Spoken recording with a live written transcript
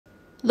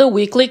The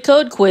weekly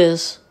code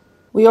quiz.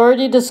 We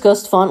already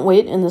discussed font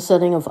weight in the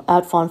setting of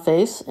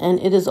 @FontFace, and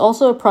it is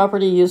also a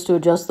property used to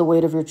adjust the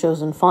weight of your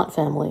chosen font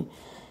family.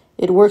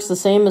 It works the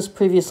same as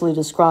previously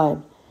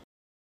described.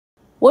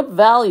 What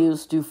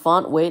values do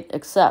font weight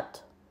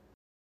accept?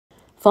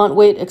 Font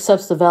weight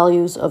accepts the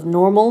values of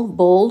normal,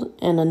 bold,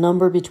 and a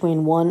number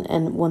between 1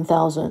 and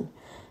 1000.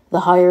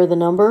 The higher the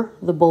number,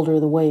 the bolder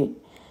the weight.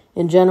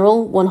 In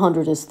general,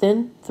 100 is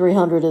thin,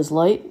 300 is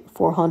light,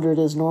 400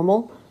 is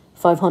normal,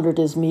 500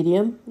 is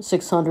medium,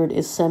 600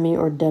 is semi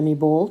or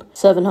demi-bold,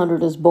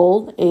 700 is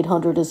bold,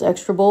 800 is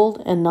extra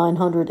bold, and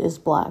 900 is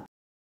black.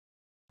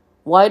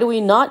 Why do we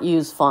not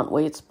use font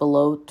weights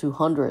below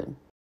 200?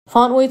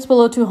 Font weights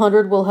below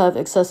 200 will have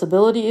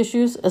accessibility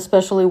issues,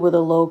 especially with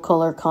a low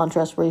color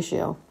contrast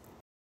ratio.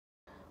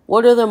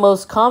 What are the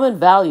most common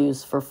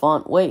values for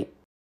font weight?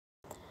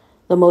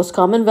 The most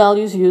common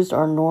values used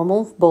are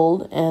normal,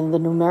 bold, and the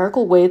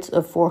numerical weights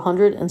of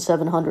 400 and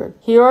 700.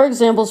 Here are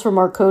examples from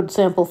our code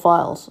sample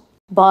files.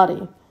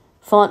 Body,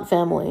 font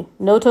family,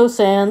 Noto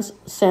Sans,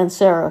 sans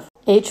serif,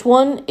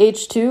 H1,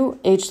 H2,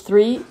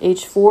 H3,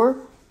 H4,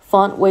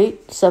 font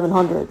weight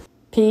 700.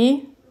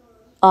 P,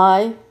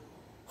 I,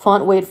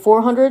 font weight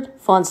 400,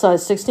 font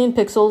size 16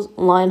 pixels,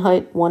 line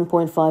height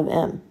 1.5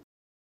 m.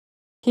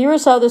 Here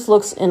is how this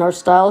looks in our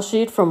style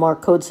sheet from our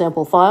code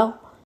sample file.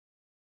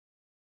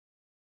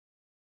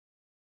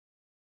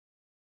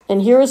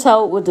 And here is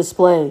how it would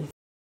display.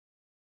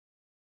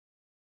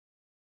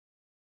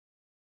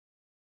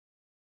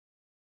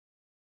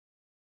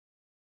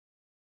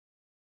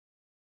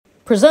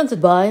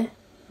 Presented by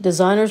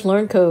Designers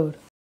Learn Code.